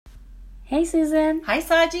Hey, Susan. Hi,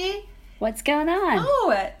 Saji. What's going on?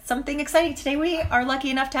 Oh, something exciting. Today we are lucky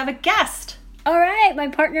enough to have a guest. All right, my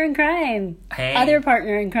partner in crime. Hey. Other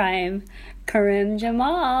partner in crime, Karim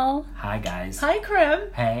Jamal. Hi, guys. Hi,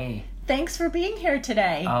 Karim. Hey. Thanks for being here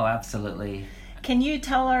today. Oh, absolutely. Can you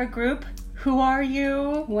tell our group, who are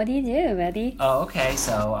you? What do you do, buddy? Oh, okay.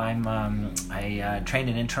 So I trained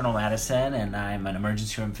in internal medicine, and I'm an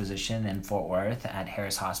emergency room physician in Fort Worth at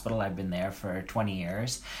Harris Hospital. I've been there for 20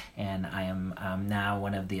 years, and I am now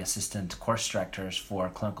one of the assistant course directors for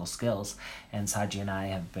clinical skills. And Saji and I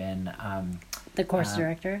have been The course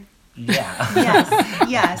director. Yeah.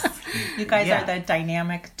 Yes. You guys Yeah. are the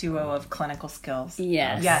dynamic duo of clinical skills.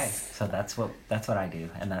 Yes. Yes. So that's what I do,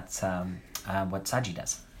 and that's what Saji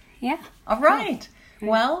does. Yeah. All right.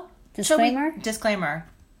 Well, Disclaimer? Disclaimer.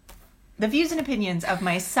 The views and opinions of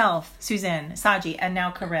myself, Suzanne, Saji, and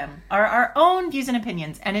now Karim are our own views and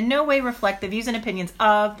opinions and in no way reflect the views and opinions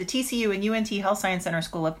of the TCU and UNT Health Science Center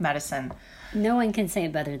School of Medicine. No one can say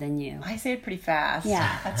it better than you. I say it pretty fast.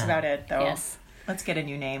 Yeah. That's about it, though. Yes. Let's get a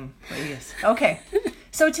new name, please. Okay.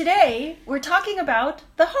 So today, we're talking about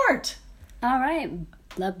the heart. All right.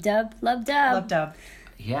 Love dub, love dub. Love dub.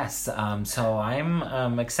 Yes, so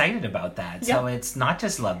I'm excited about that. Yeah. So it's not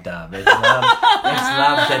just love dub, it's love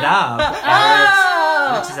da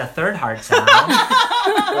dub, which is a third heart sound,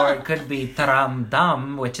 or it could be tram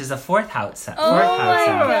dum, which is a fourth heart sound. my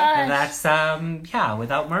gosh. And that's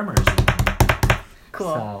without murmurs.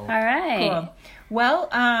 Cool. So, All right. Cool. Well,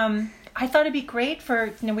 I thought it'd be great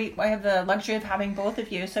for, I have the luxury of having both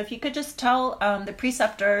of you. So if you could just tell the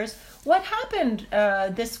preceptors what happened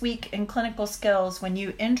this week in clinical skills when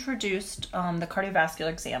you introduced the cardiovascular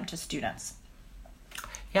exam to students.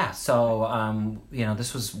 yeah, so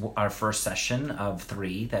this was our first session of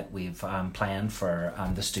 3 that we've planned for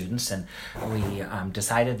the students, and we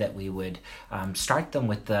decided that we would start them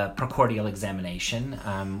with the precordial examination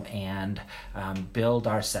and build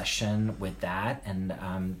our session with that,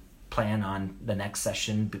 and plan on the next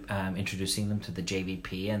session introducing them to the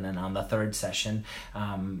JVP, and then on the third session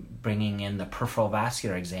bringing in the peripheral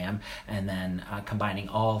vascular exam, and then combining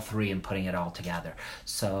all 3 and putting it all together.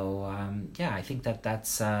 So I think that's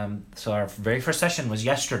so our very first session was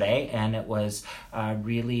yesterday, and it was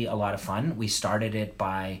really a lot of fun. We started it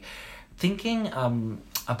by thinking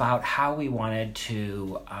about how we wanted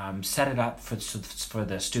to set it up for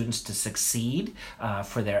the students to succeed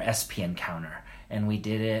for their SP encounter. And we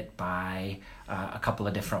did it by a couple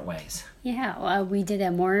of different ways. Yeah, well, we did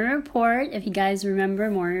a morning report, if you guys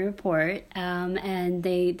remember morning report, and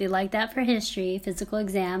they liked that for history, physical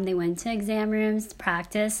exam. They went to exam rooms to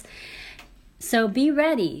practice. So be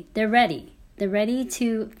ready. They're ready. They're ready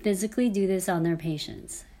to physically do this on their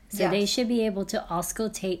patients. So Yes. they should be able to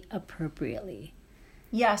auscultate appropriately.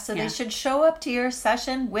 Yeah, so Yeah. they should show up to your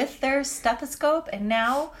session with their stethoscope, and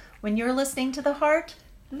now when you're listening to the heart,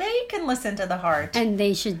 they can listen to the heart. And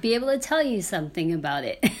they should be able to tell you something about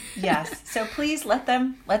it. Yes. So please let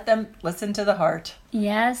them listen to the heart.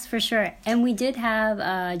 Yes, for sure. And we did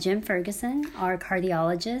have Jim Ferguson, our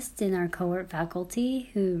cardiologist in our cohort faculty,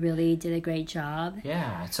 who really did a great job.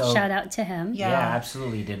 Yeah, so Shout out to him. Yeah. Yeah,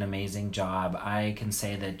 absolutely did an amazing job. I can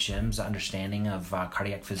say that Jim's understanding of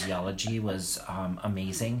cardiac physiology was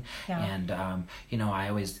amazing. Yeah. And, I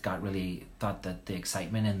always thought that the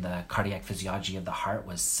excitement in the cardiac physiology of the heart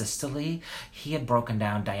was systole. He had broken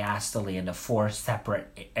down diastole into 4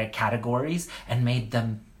 separate categories and made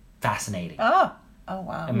them fascinating. Oh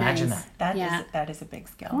wow. Imagine Nice. that. That is a big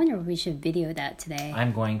I skill. wonder if we should video that today.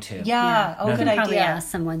 I'm going to. Yeah. Oh, we good can probably idea. ask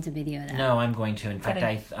someone to video that. No, I'm going to. In fact,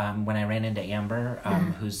 Good. when I ran into Amber,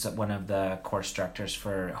 who's one of the course directors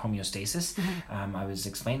for homeostasis, I was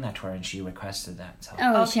explaining that to her, and she requested that. So.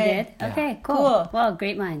 Oh, she Okay. did? Yeah. Okay, cool. Cool. Well,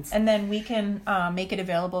 great minds. And then we can make it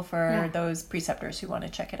available for Yeah. those preceptors who want to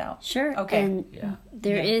check it out. Sure. Okay. And Yeah.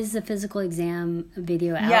 there is a physical exam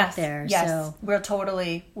video out Yes. there. Yes. So,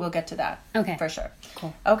 We'll get to that. Okay. For sure.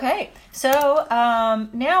 Cool. Okay. So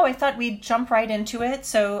now I thought we'd jump right into it.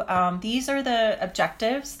 So these are the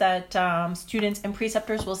objectives that students and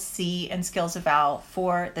preceptors will see in Skills Eval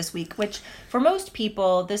for this week, which for most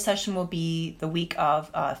people, this session will be the week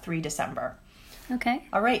of 3 December. okay.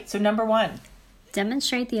 All right. So number 1.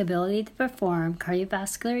 Demonstrate the ability to perform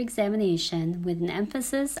cardiovascular examination with an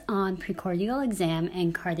emphasis on precordial exam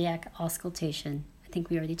and cardiac auscultation. I think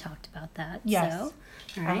we already talked about that. Yes. So,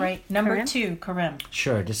 All right. Number Karim? 2, Karim.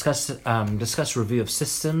 Sure. Discuss review of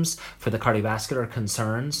systems for the cardiovascular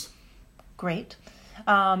concerns. Great.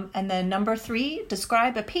 And then number 3,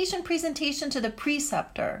 describe a patient presentation to the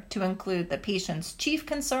preceptor to include the patient's chief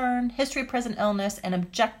concern, history of present illness, and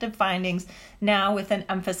objective findings, now with an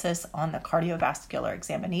emphasis on the cardiovascular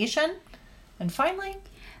examination. And finally,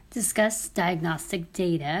 discuss diagnostic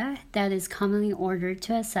data that is commonly ordered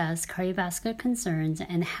to assess cardiovascular concerns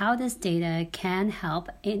and how this data can help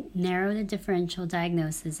narrow the differential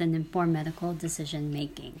diagnosis and inform medical decision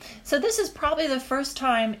making. So this is probably the first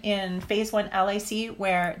time in phase 1 LAC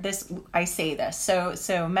where I say this.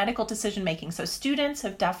 So medical decision making. So students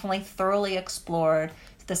have definitely thoroughly explored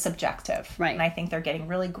the subjective. Right. And I think they're getting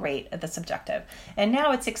really great at the subjective. And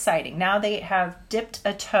now it's exciting. Now they have dipped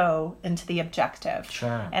a toe into the objective.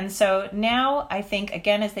 Sure. And so now I think,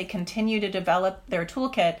 again, as they continue to develop their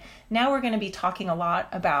toolkit, now we're going to be talking a lot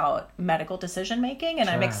about medical decision making. And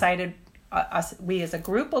I'm Sure. excited we as a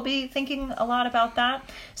group will be thinking a lot about that.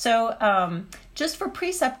 So just for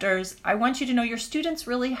preceptors, I want you to know your students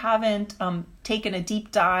really haven't taken a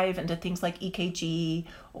deep dive into things like EKG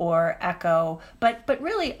or echo, but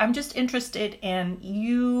really I'm just interested in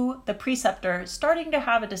you, the preceptor, starting to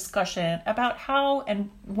have a discussion about how and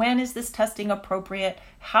when is this testing appropriate?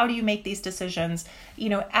 How do you make these decisions?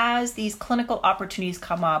 As these clinical opportunities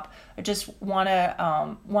come up, I just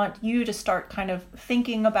want you to start kind of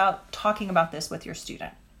thinking about talking about this with your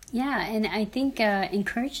student. Yeah, and I think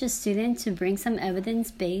encourage the student to bring some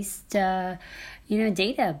evidence-based,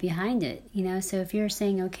 data behind it. So if you're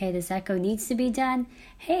saying, okay, this echo needs to be done,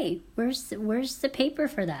 hey, where's the paper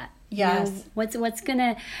for that? Yes. It's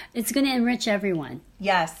gonna enrich everyone.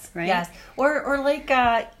 Yes. Right? Yes. Or like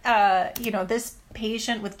this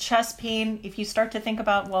patient with chest pain, if you start to think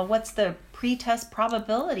about, well, what's the pretest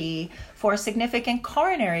probability for significant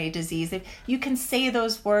coronary disease? If you can say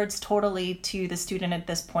those words totally to the student at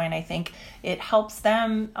this point, I think it helps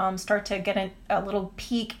them start to get a little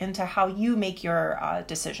peek into how you make your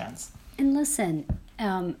decisions. And listen,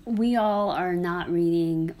 we all are not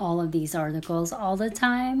reading all of these articles all the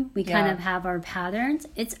time. We kind of have our patterns.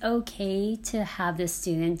 It's okay to have the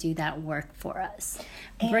student do that work for us.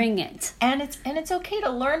 Bring it. And it's okay to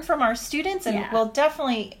learn from our students. And we'll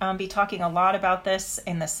definitely be talking a lot about this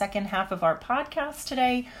in the second half of our podcast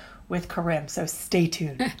today with Karim. So stay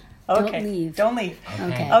tuned. Okay. Don't leave.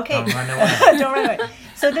 Okay. Don't run away. Don't run away.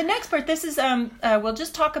 So the next part, this is, we'll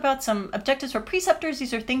just talk about some objectives for preceptors.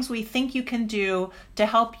 These are things we think you can do to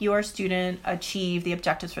help your student achieve the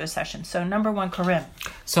objectives for the session. So number 1, Karim.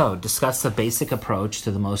 So discuss the basic approach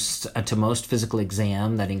to most physical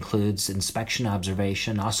exam that includes inspection,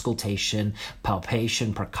 observation, auscultation,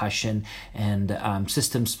 palpation, percussion, and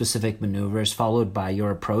system-specific maneuvers, followed by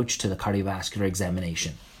your approach to the cardiovascular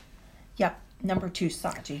examination. Yep. Number 2,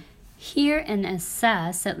 Saji. Hear and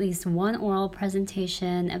assess at least one oral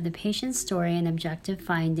presentation of the patient's story and objective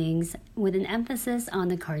findings with an emphasis on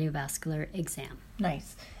the cardiovascular exam.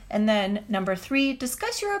 Nice. And then number 3,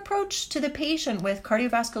 discuss your approach to the patient with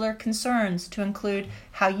cardiovascular concerns to include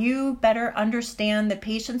how you better understand the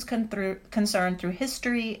patient's concern through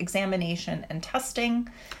history, examination, and testing.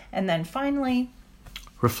 And then finally,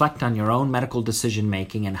 reflect on your own medical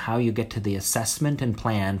decision-making and how you get to the assessment and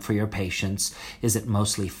plan for your patients. Is it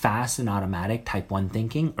mostly fast and automatic type 1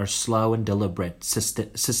 thinking or slow and deliberate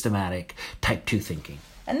systematic type 2 thinking?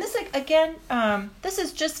 And this, again, this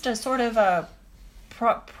is just a sort of a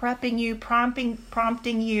prompting you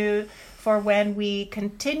for when we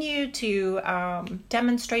continue to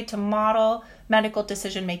demonstrate, to model medical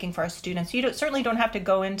decision making for our students. You certainly don't have to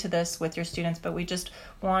go into this with your students, but we just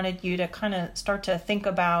wanted you to kind of start to think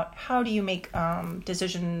about how do you make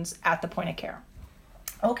decisions at the point of care.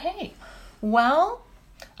 Okay, well,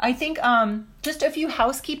 I think just a few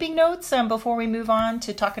housekeeping notes before we move on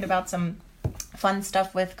to talking about some fun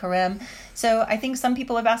stuff with Karim. So I think some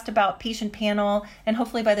people have asked about patient panel, and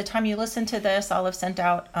hopefully by the time you listen to this, I'll have sent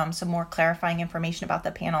out some more clarifying information about the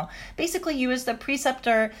panel. Basically, you as the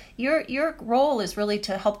preceptor, your role is really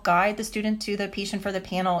to help guide the student to the patient for the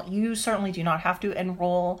panel. You certainly do not have to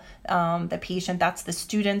enroll the patient. That's the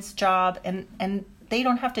student's job, and they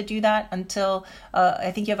don't have to do that until,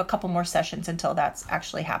 I think you have a couple more sessions until that's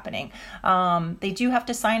actually happening. They do have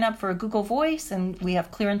to sign up for a Google Voice, and we have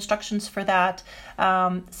clear instructions for that.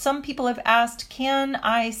 Some people have asked, can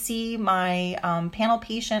I see my panel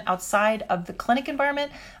patient outside of the clinic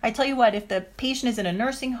environment? I tell you what, if the patient is in a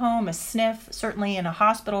nursing home, a SNF, certainly in a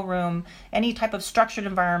hospital room, any type of structured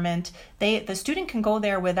environment, the student can go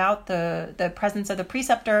there without the presence of the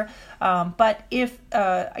preceptor. But if,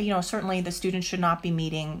 certainly the student should not be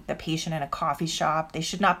meeting the patient in a coffee shop. They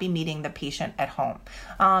should not be meeting the patient at home.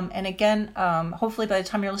 And again, hopefully by the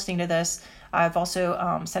time you're listening to this, I've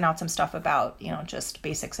also sent out some stuff about, just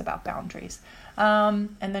basics about boundaries.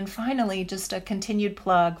 And then finally, just a continued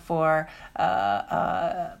plug for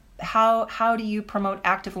how do you promote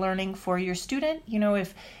active learning for your student? You know,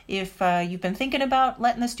 if you've been thinking about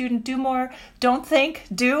letting the student do more, don't think,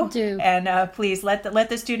 do. And please let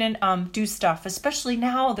the student do stuff, especially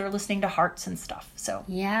now they're listening to Hearts and stuff. So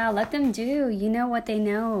yeah, let them do. You know what they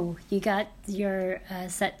know. You got your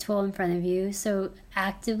set tool in front of you, so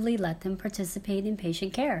actively let them participate in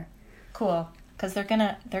patient care. Cool, because they're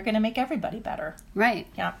gonna make everybody better. Right.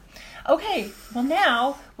 Yeah. Okay. Well,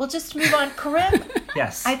 now we'll just move on. Karim.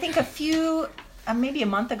 Yes. I think a few, maybe a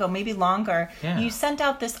month ago, maybe longer, you sent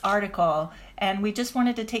out this article, and we just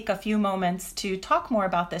wanted to take a few moments to talk more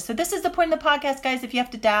about this. So this is the point of the podcast, guys. If you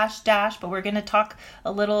have to dash, but we're going to talk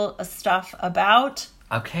a little stuff about...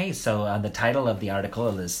 Okay, so the title of the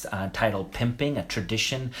article is titled Pimping, a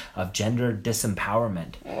Tradition of Gender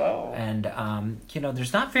Disempowerment. Whoa. And,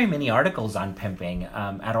 there's not very many articles on pimping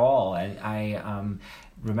at all. I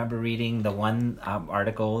remember reading the one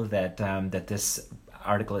article that this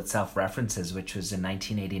article itself references, which was in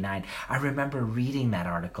 1989. I remember reading that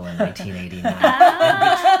article in 1989.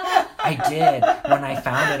 I did when I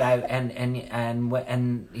found it.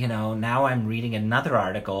 Now I'm reading another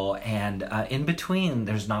article, and in between,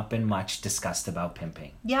 there's not been much discussed about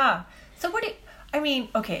pimping. Yeah. So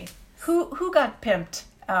who got pimped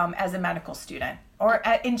as a medical student? Or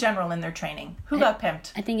in general in their training? Who got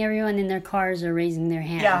pimped? I think everyone in their cars are raising their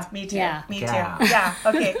hand. Yeah, me too. Yeah. Me too. Yeah,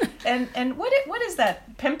 okay. And what is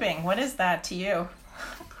that pimping? What is that to you?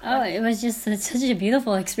 Oh, it was just such a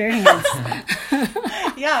beautiful experience.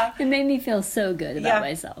 Yeah. It made me feel so good about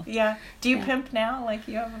myself. Yeah. Do you pimp now? Like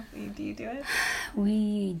do you do it?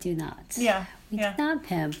 We do not. Yeah. We do not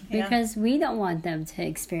pimp because we don't want them to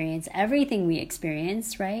experience everything we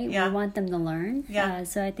experienced, right? Yeah. We want them to learn. Yeah.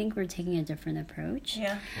 So I think we're taking a different approach.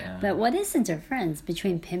 Yeah. But what is the difference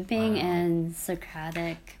between pimping and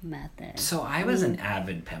Socratic method? So I was an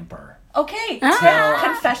avid pimper. Okay.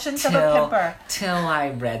 Confessions of a pimper. Till I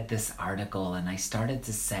read this article and I started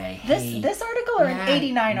to say, hey, this article or an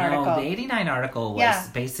 89 article? No, the 89 article was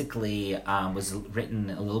basically was written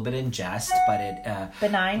a little bit in jest, but it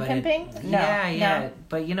benign pimping? No.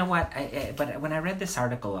 But you know what? But when I read this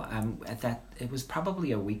article, it was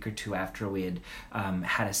probably a week or two after we had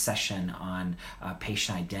had a session on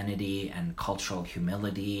patient identity and cultural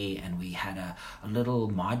humility, and we had a little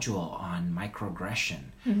module on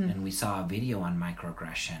microaggression, and we saw a video on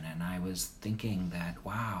microaggression, and I was thinking that,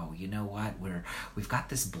 wow, you know what? We've got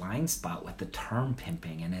this blind spot with the term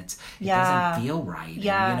pimping, and it doesn't feel right.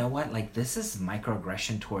 Yeah. And you know what? Like, this is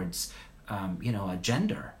microaggression towards a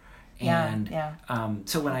gender.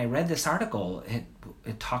 So when I read this article,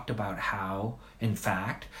 it talked about how, in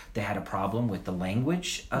fact, they had a problem with the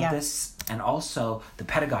language of this and also the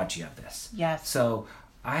pedagogy of this. Yes. So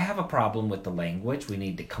I have a problem with the language. We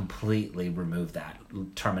need to completely remove that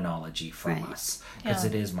terminology from us because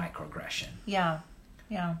it is microaggression. Yeah.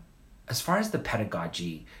 Yeah. As far as the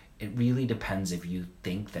pedagogy, it really depends if you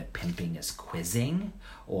think that pimping is quizzing,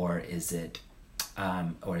 or is it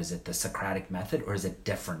the Socratic method, or is it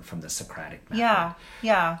different from the Socratic method?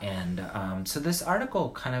 Yeah. And so this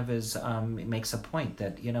article kind of it makes a point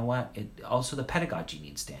that, you know what, also the pedagogy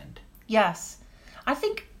needs to end. Yes. I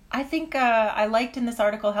think I liked in this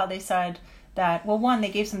article how they said that, well, one, they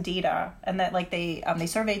gave some data, and that they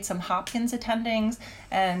surveyed some Hopkins attendings,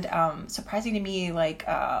 and surprising to me, it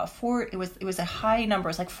was a high number.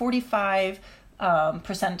 It's like 45%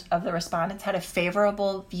 of the respondents had a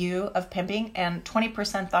favorable view of pimping, and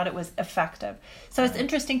 20% thought it was effective. So it's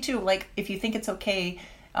interesting too. Like, if you think it's okay,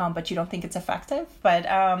 but you don't think it's effective, but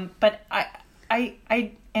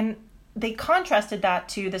they contrasted that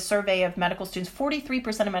to the survey of medical students.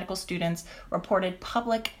 43% of medical students reported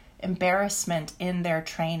public embarrassment in their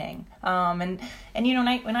training. And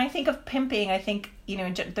when I think of pimping, I think,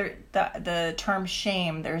 the term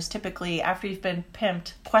shame. There's typically, after you've been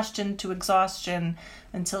pimped, questioned to exhaustion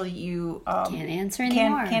until you can't answer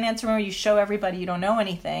anymore. Can't answer anymore. You show everybody you don't know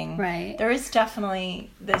anything. Right. There is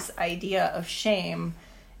definitely this idea of shame.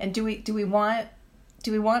 And do we want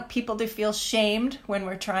people to feel shamed when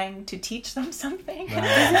we're trying to teach them something?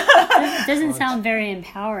 It doesn't sound very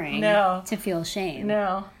empowering to feel shame.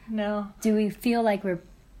 No. Do we feel like we're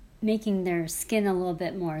making their skin a little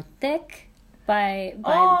bit more thick by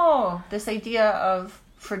this idea of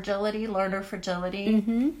fragility, learner fragility?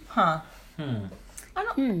 Mm-hmm. Huh. I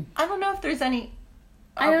don't know if there's any...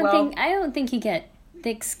 I don't think you get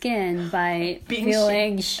thick skin by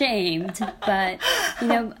feeling shamed, but we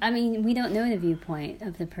don't know the viewpoint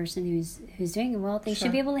of the person who's doing it. Well, they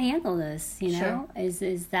should be able to handle this. Sure.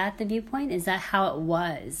 Is that the viewpoint? Is that how it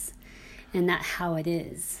was, and not how it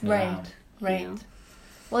is? Right.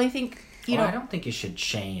 Well, I think I don't think you should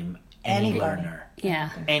shame any learner. Yeah.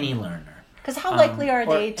 Any learner. Because how likely are or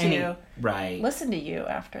they to right. listen to you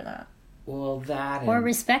after that? Well, that Or and-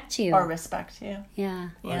 respect you. Or respect you? Yeah.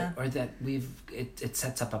 Yeah. or that it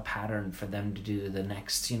sets up a pattern for them to do the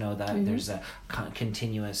next, that there's a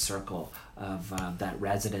continuous circle of that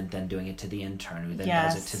resident then doing it to the intern who then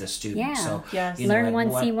does it to the student. Yeah. So Yes. Learn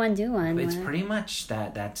one, see one, do one. it's pretty much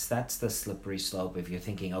that's the slippery slope if you're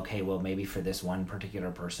thinking, okay, well, maybe for this one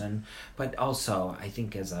particular person, but also I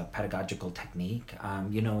think as a pedagogical technique,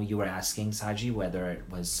 you were asking, Saji, whether it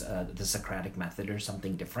was the Socratic method or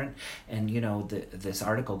something different, and this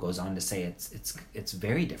article goes on to say it's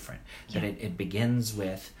very different. That it begins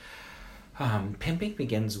with pimping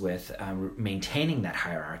begins with maintaining that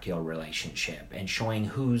hierarchical relationship and showing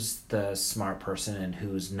who's the smart person and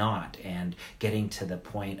who's not, and getting to the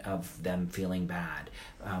point of them feeling bad,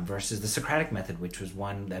 versus the Socratic method, which was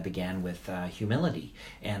one that began with humility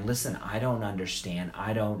and listen, I don't understand,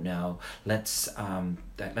 I don't know, let's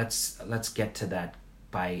get to that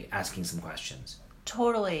by asking some questions.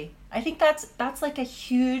 Totally. I think that's like a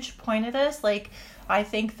huge point of this. Like, I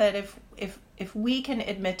think that if we can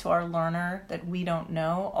admit to our learner that we don't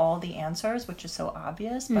know all the answers, which is so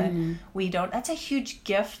obvious, but we don't, that's a huge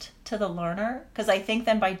gift to the learner. Because I think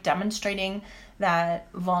then by demonstrating that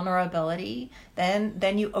vulnerability,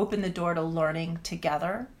 then you open the door to learning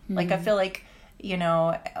together. Like, I feel like,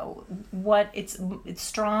 it's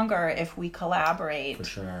stronger if we collaborate. For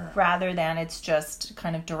sure. Rather than it's just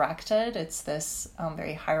kind of directed. It's this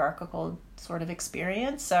very hierarchical sort of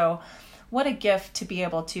experience. So what a gift to be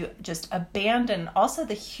able to just abandon also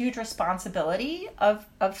the huge responsibility of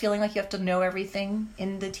feeling like you have to know everything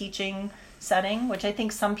in the teaching setting, which I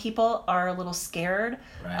think some people are a little scared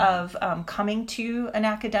of coming to an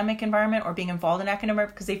academic environment or being involved in academic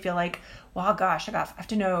environment because they feel like, well, gosh, I have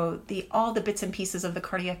to know all the bits and pieces of the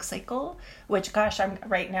cardiac cycle, which, gosh, I'm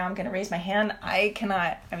going to raise my hand. I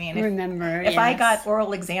cannot, if I got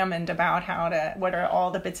oral examined about what are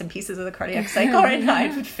all the bits and pieces of the cardiac cycle right now,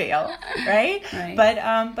 I would fail, right? But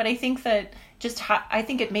I think that I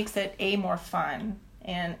think it makes it more fun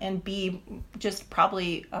and B, just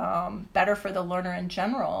probably better for the learner in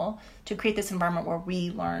general to create this environment where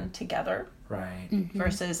we learn together. Right.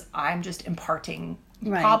 Versus I'm just imparting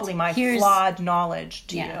probably my flawed knowledge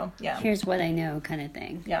to you. Yeah. Here's what I know kind of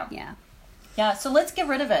thing. Yeah. So let's get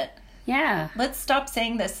rid of it. Yeah. Let's stop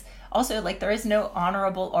saying this. Also, like, there is no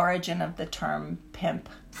honorable origin of the term pimp.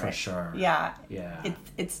 For sure. Yeah. Yeah.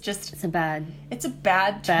 It's a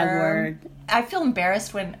bad term. word. I feel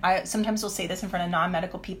embarrassed when I sometimes will say this in front of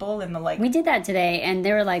non-medical people and we did that today and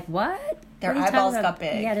they were like, what? Their eyeballs got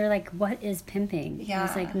big. Yeah, they're like, what is pimping? Yeah.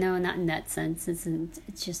 It's like, no, not in that sense.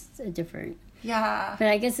 It's just a different. Yeah. But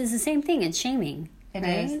I guess it's the same thing. It's shaming. It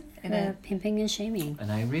right? is. It is. Pimping and shaming.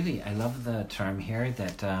 And I love the term here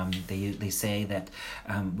that they say that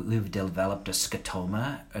we've developed a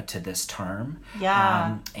scotoma to this term.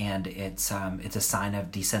 Yeah. And it's a sign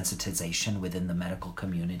of desensitization within the medical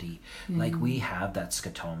community. Like, we have that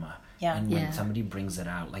scotoma. Yeah. And when somebody brings it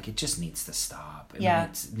out, like, it just needs to stop.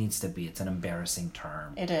 It needs to be. It's an embarrassing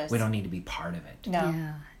term. It is. We don't need to be part of it. No.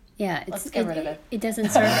 Yeah. Let's get rid of it. It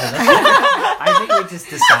doesn't serve. I think we just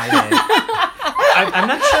decided. I'm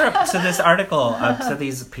not sure. So this article, so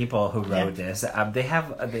these people who wrote this, they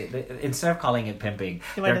have they instead of calling it pimping,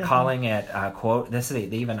 they're calling it quote. They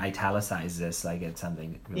even italicize this like it's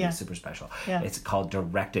something really super special. Yeah. It's called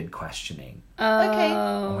directed questioning. Okay.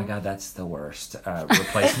 Oh my God, that's the worst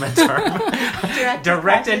replacement term.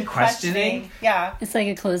 Directed questioning. Yeah. It's like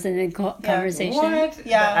a closed-ended conversation. What?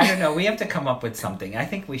 Yeah. I don't know. We have to come up with something. I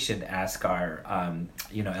think we should ask our,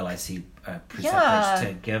 LIC preceptors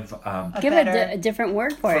to give a different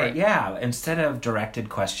word for it. Yeah, instead of directed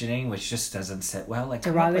questioning, which just doesn't sit well. Like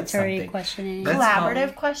derogatory questioning.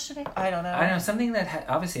 Collaborative questioning? I don't know. Something that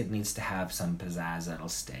obviously it needs to have some pizzazz that'll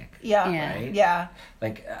stick. Yeah. Right? Yeah.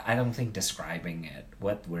 Like, I don't think describing it,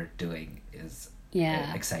 what we're doing is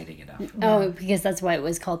exciting enough. Oh, because that's why it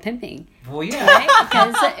was called pimping. Well, yeah. Right?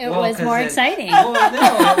 Because it was more exciting. Well,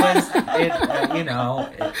 no,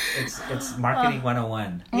 it's marketing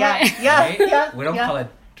 101. Yeah. Right? Yeah. We don't call it,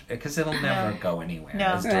 because it'll never go anywhere.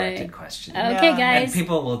 No. It's directed questioning. Okay, guys. And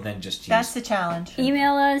people will then just use... That's the challenge.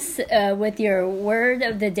 Email us with your word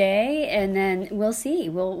of the day, and then we'll see.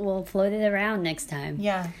 We'll float it around next time.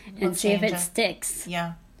 Yeah. And see if it sticks.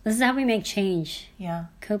 Yeah. This is how we make change. Yeah.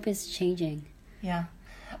 COPE is changing. Yeah.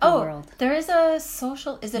 World. There is a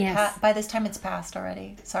social... Is it Yes. by this time it's passed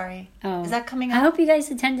already? Sorry. Oh. Is that coming up? I hope you guys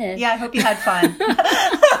attended. Yeah, I hope you had fun.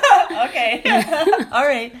 Okay. All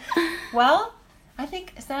right. Well, I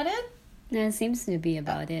think... Is that it? That seems to be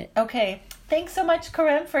about it. Okay. Thanks so much,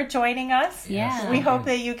 Corinne, for joining us. Yeah. We hope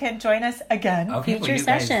that you can join us again. Okay, Future you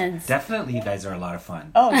guys, sessions. definitely, you guys are a lot of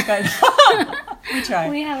fun. Oh, good. We try.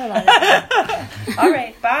 We have a lot of fun. All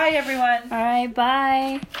right. Bye, everyone. All right,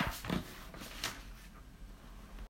 bye.